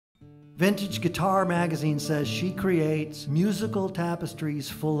Vintage Guitar magazine says she creates musical tapestries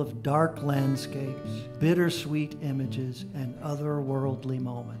full of dark landscapes, bittersweet images, and otherworldly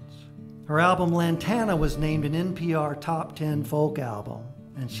moments. Her album Lantana was named an NPR Top 10 folk album,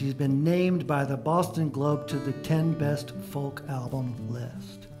 and she's been named by the Boston Globe to the 10 best folk album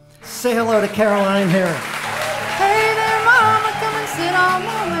list. Say hello to Caroline Harris. Hey there, mama, come and sit on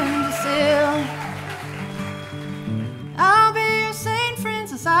my windowsill. I'll be your St.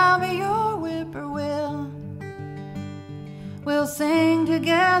 Francis, I'll be your whippoorwill. We'll sing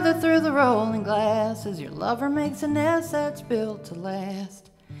together through the rolling glass as your lover makes a nest that's built to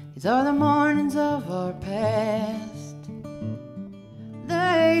last. These are the mornings of our past.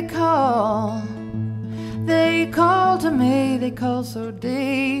 They call to me, they call so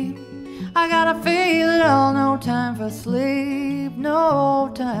deep. I gotta feel it all, no time for sleep,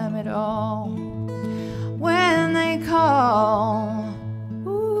 no time at all. When they call,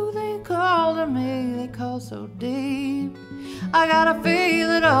 ooh, they call to me, they call so deep. I gotta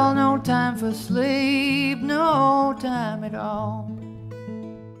feel it all, no time for sleep, no time at all.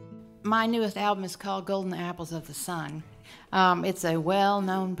 My newest album is called Golden Apples of the Sun. It's a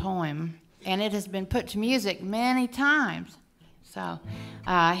well-known poem, and it has been put to music many times. So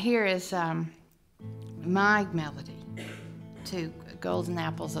here is my melody to Golden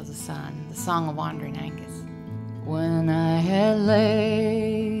Apples of the Sun, the Song of Wandering Angus. When I had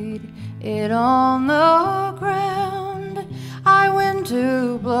laid it on the ground, I went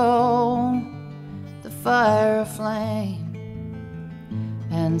to blow the fire aflame,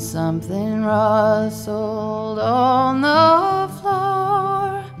 and something rustled on the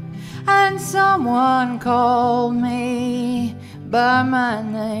floor, and someone called me by my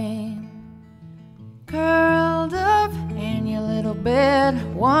name. Curled up in your little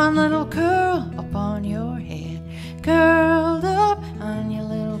bed, one little curl upon your head. Curled up on your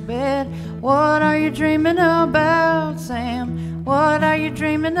little bed, what are you dreaming about, Sam? What are you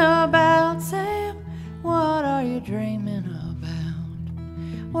dreaming about, Sam? What are you dreaming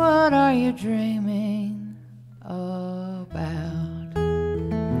about? What are you dreaming about?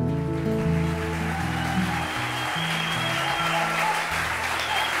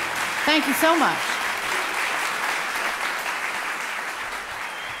 Thank you so much.